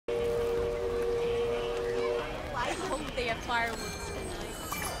have fireworks tonight.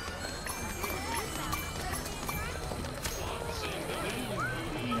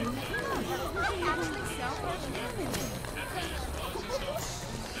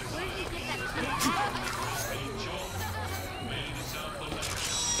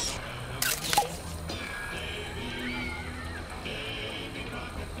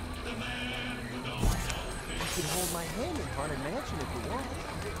 You can hold my hand in Haunted Mansion if you want.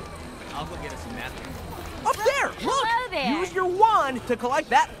 I'll go get us some napkins. Up there! Look! Hello there. Use your wand to collect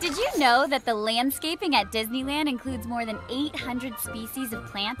that. Did you know that the landscaping at Disneyland includes more than 800 species of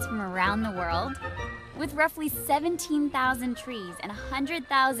plants from around the world? With roughly 17,000 trees and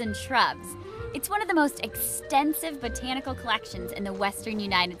 100,000 shrubs, it's one of the most extensive botanical collections in the western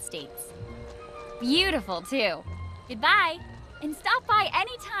United States. Beautiful, too. Goodbye, and stop by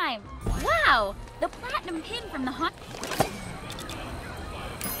anytime. Wow, the platinum pin from the haunt.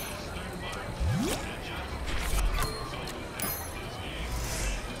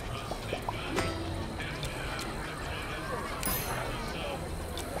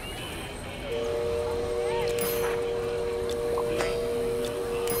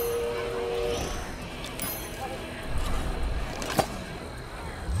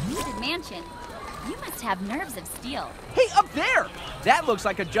 Mansion. You must have nerves of steel. Hey, up there! That looks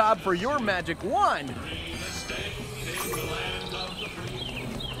like a job for your magic wand.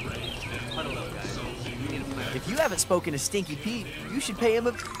 If you haven't spoken to Stinky Pete, you should pay him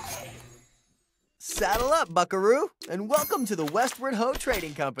a... Saddle up, buckaroo, and welcome to the Westward Ho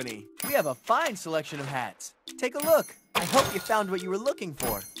Trading Company. We have a fine selection of hats. Take a look. I hope you found what you were looking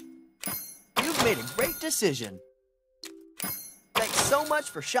for. You've made a great decision. Thanks so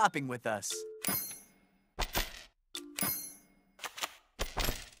much for shopping with us.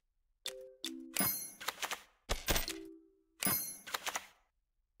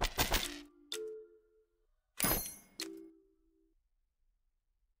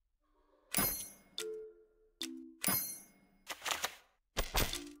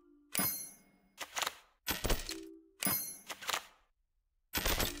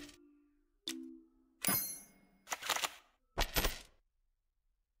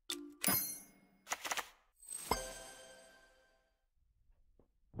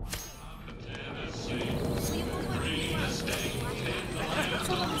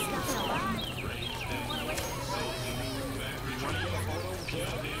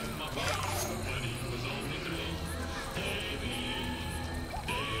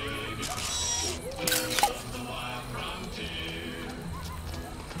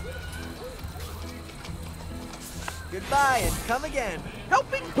 Goodbye and come again.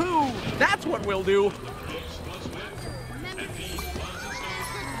 Helping Pooh! That's what we'll do.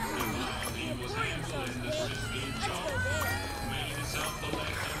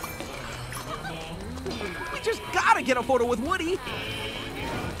 We just gotta get a photo with Woody.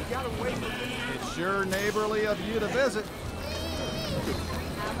 It's sure neighborly of you to visit.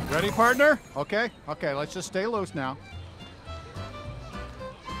 Ready, partner? Okay, let's just stay loose now.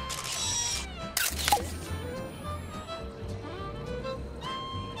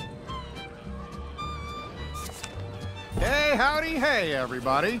 Hey, howdy, hey,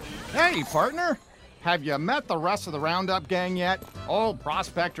 everybody. Hey, partner. Have you met the rest of the Roundup gang yet? Old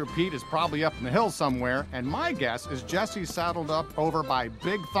Prospector Pete is probably up in the hills somewhere, and my guess is Jesse's saddled up over by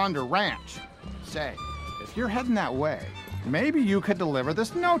Big Thunder Ranch. Say, if you're heading that way, maybe you could deliver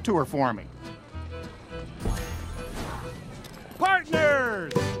this note to her for me.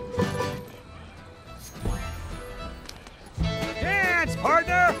 Partners! Dance,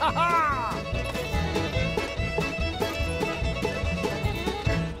 partner! Ha-ha!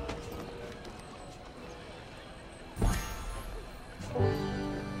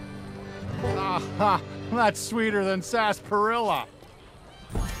 Aha, that's sweeter than sarsaparilla.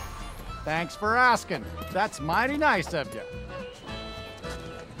 Thanks for asking. That's mighty nice of you.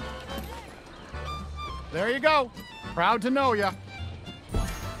 There you go. Proud to know you.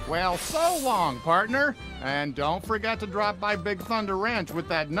 Well, so long, partner. And don't forget to drop by Big Thunder Ranch with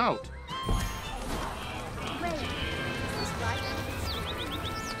that note.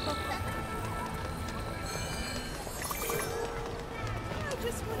 I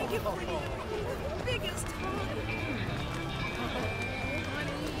just want to give Woody the biggest hug.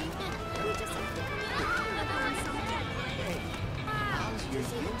 Honey, we just have to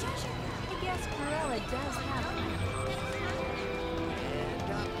I guess Corella does have one.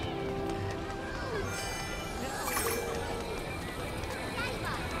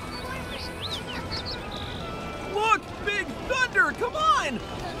 Look, Big Thunder, come on!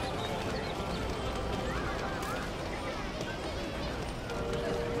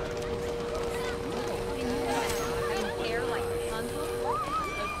 Careful.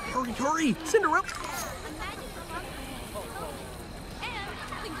 Hurry, Cinderella! And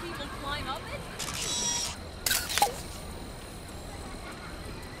think people climb up it?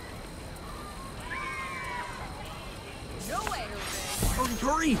 No way, Jose.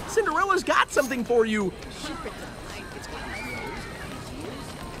 Hurry, Cinderella's got something for you!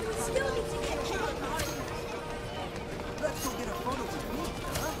 Still need to get Kate. Let's go get a photo with me,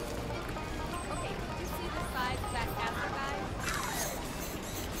 huh? Okay, you see the size of that castle, guys?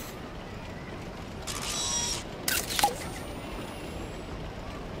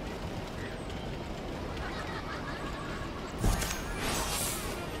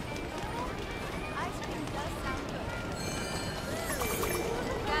 Ice cream does sound good.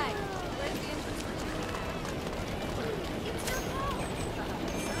 Guys, where's the entrance for Disneyland? It's your home.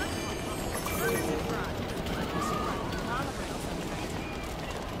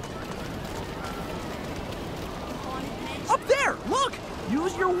 Up there! Look!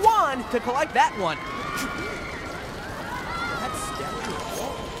 Use your wand to collect that one.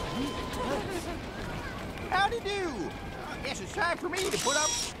 Howdy do. I guess it's time for me to put up.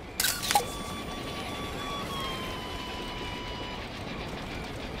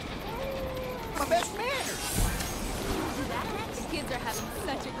 My best manners. The kids are having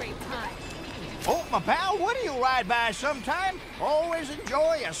such a great time. Oh, my pal Woody will ride by sometime. Always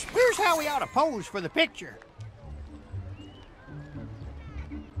enjoy us. Here's how we ought to pose for the picture.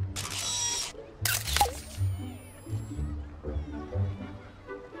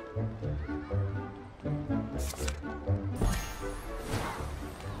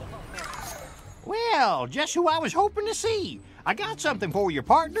 Well, just who I was hoping to see. I got something for you,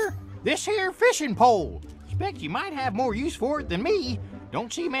 partner. This here fishing pole. Expect you might have more use for it than me.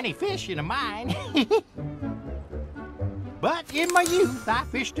 Don't see many fish in a mine. But in my youth, I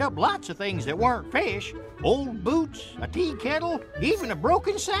fished up lots of things that weren't fish. Old boots, a tea kettle, even a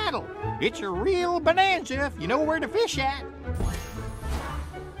broken saddle. It's a real bonanza if you know where to fish at.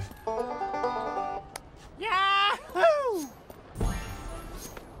 Yahoo!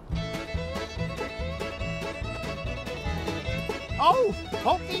 Oh,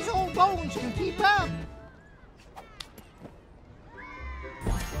 hope these old bones can keep up.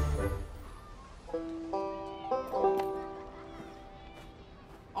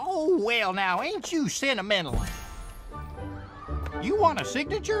 Oh, well now, ain't you sentimental? You want a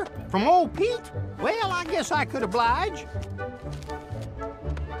signature from old Pete? Well, I guess I could oblige.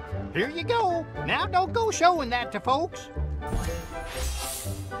 Here you go. Now don't go showing that to folks.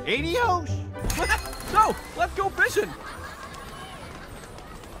 Adios. No, let's go fishing.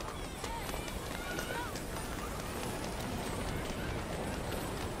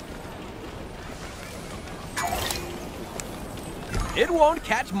 It won't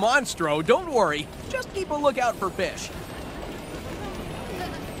catch Monstro, don't worry. Just keep a lookout for fish.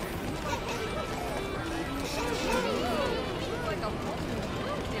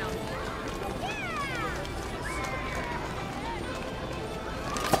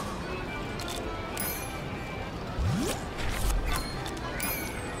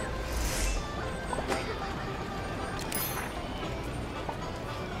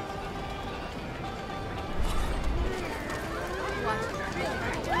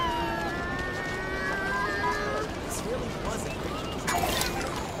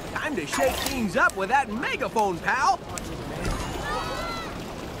 Time to shake things up with that megaphone, pal.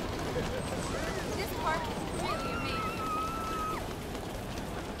 This park is really amazing.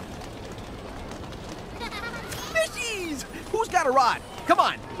 Fishies! Who's got a rod? Come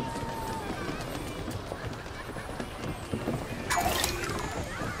on.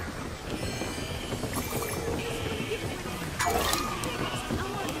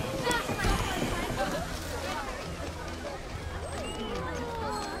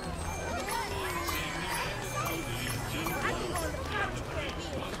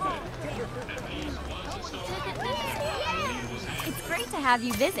 It's great to have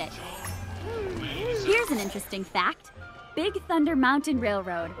you visit. Here's an interesting fact. Big Thunder Mountain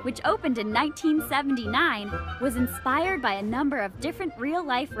Railroad, which opened in 1979, was inspired by a number of different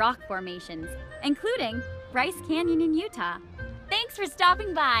real-life rock formations, including Bryce Canyon in Utah. Thanks for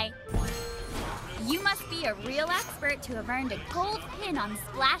stopping by. You must be a real expert to have earned a gold pin on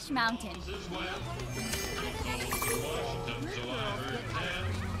Splash Mountain.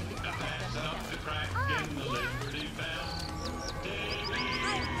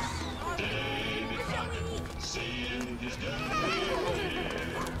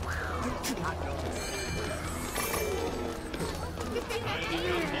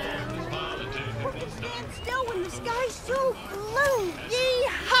 Stand still when the sky's so blue.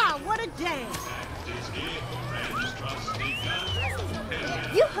 Yee-haw, what a day.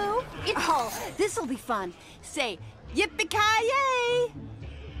 Yoo-hoo. Oh, this'll be fun. Say, yippee-ki-yay!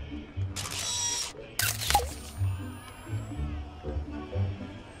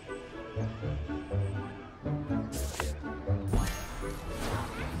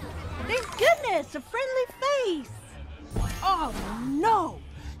 Thank goodness, a friendly face. Oh, no.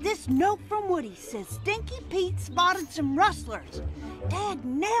 This note from Woody says Stinky Pete spotted some rustlers.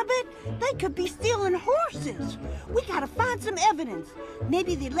 Dagnabbit, they could be stealing horses. We gotta find some evidence.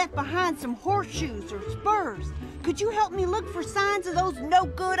 Maybe they left behind some horseshoes or spurs. Could you help me look for signs of those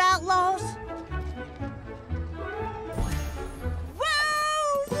no-good outlaws?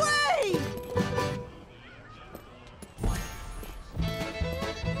 Woo-wee!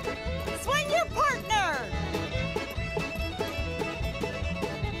 Swing your partner!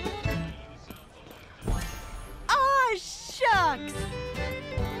 Aw, shucks!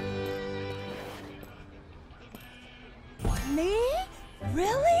 Me?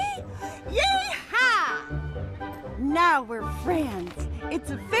 Really? Yee-haw! Now we're friends.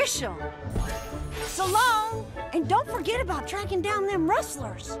 It's official. So long, and don't forget about tracking down them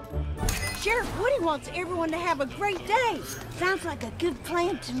rustlers. Sheriff Woody wants everyone to have a great day. Sounds like a good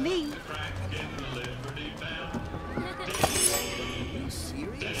plan to me.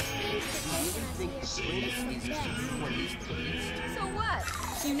 So what?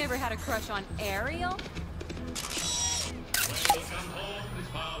 You never had a crush on Ariel? Welcome home, his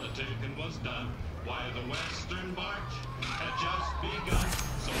politicking was done. Why the Western March had just begun.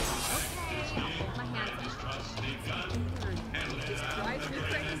 So his king and his trusty gun. And lit out the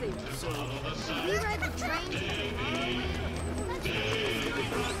train to follow the sun. We ride the train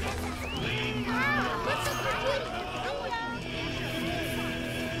What's up, Woody?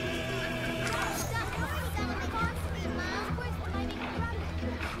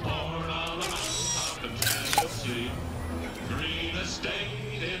 Born on the mountaintop in Tennessee. Green estate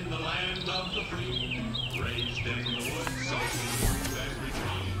in the land of the free. Raised in the woods so smooth every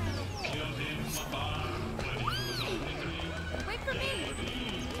tree. Killed him a farm when he was only 3. Wait for me!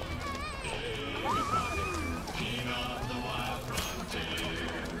 King of the wild frontier.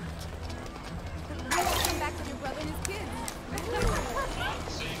 Come back with your brother and his kids.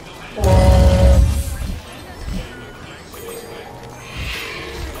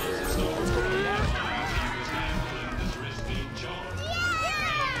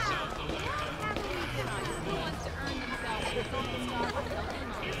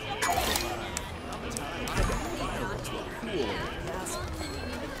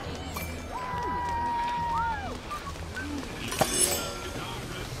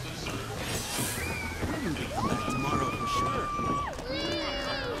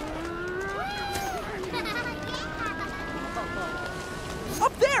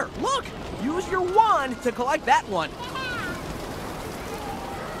 Up there! Look! Use your wand to collect that one.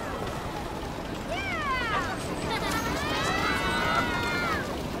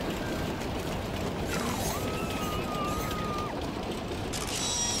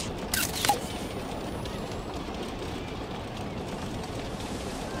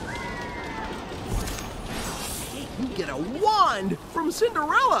 Hey, you get a wand from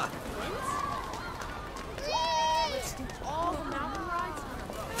Cinderella!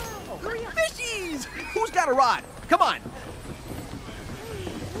 Fishies! Who's got a rod? Come on!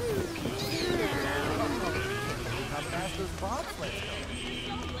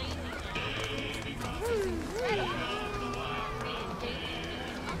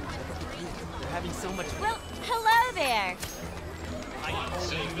 They're having so much fun. Well, hello there.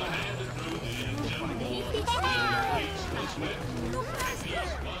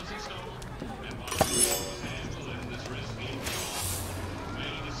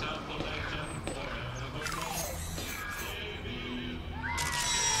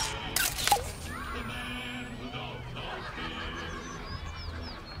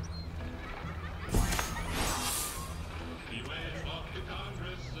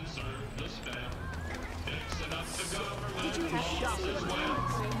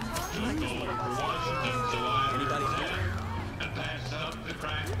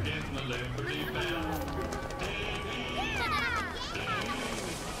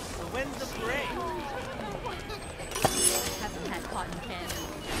 When's the parade? Haven't had cotton candy.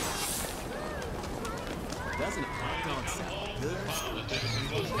 Doesn't it sound good?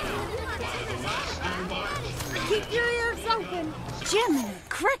 Keep your ears open. Jiminy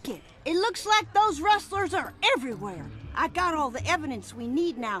Cricket, it looks like those rustlers are everywhere. I got all the evidence we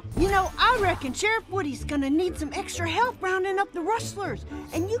need now. You know, I reckon Sheriff Woody's gonna need some extra help rounding up the rustlers,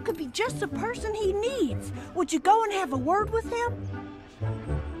 and you could be just the person he needs. Would you go and have a word with him?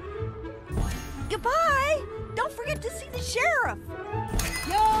 Goodbye. don't forget to see the sheriff.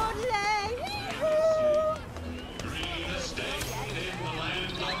 Yodelay, hee-hoo. Green estate in the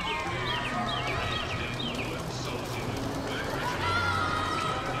land of the free. Raised in the woods so smooth every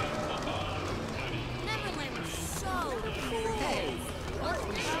tree. Neverland was so cool. Hey, what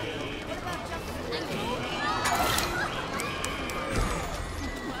about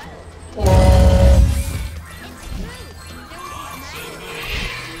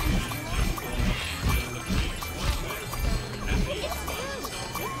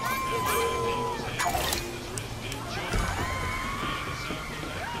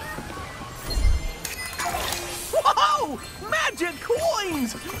Whoa! Magic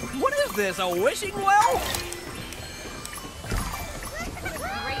coins! What is this, a wishing well?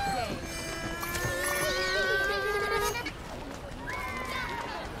 great day?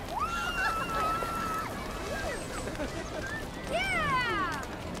 Yeah!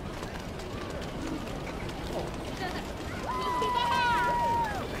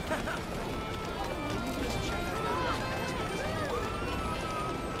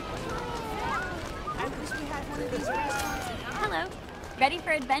 I wish we had one of these restaurants. Hello. Ready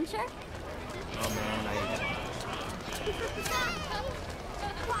for adventure? Oh man, I'm coming.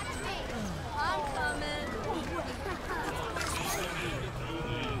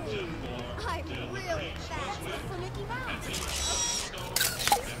 I'm really fast for Mickey Mouse.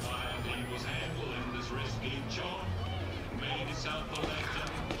 And while he was handling this risky chore, made himself a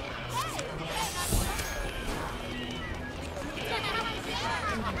legend.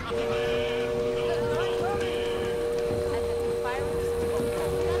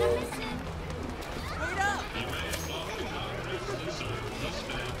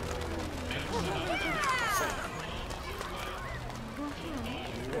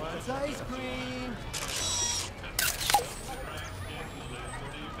 what's ice cream?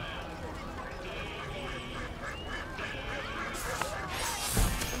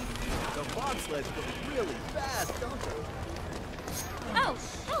 The bobsleds go really fast, don't they? Oh,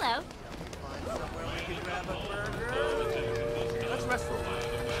 hello. Find somewhere we can grab a burger. Let's rest for a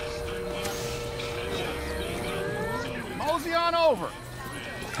while. Mosey on over.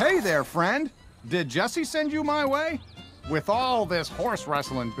 Hey there, friend. Did Jesse send you my way? With all this horse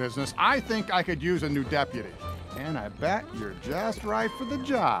wrestling business, I think I could use a new deputy. And I bet you're just right for the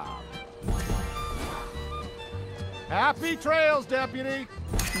job. Happy trails, deputy.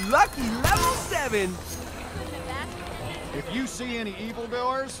 Lucky level 7! If you see any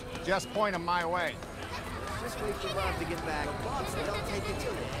evildoers, just point them my way. Just wait for Rob to get back. The bobsled don't take it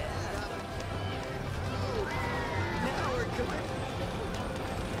too. Now we're coming.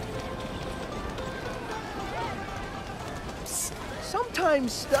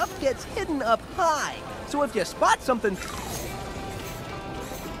 Sometimes stuff gets hidden up high, so if you spot something...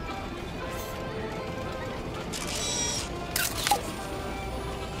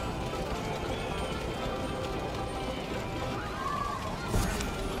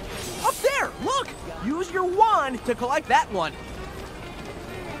 Up there, look! Use your wand to collect that one.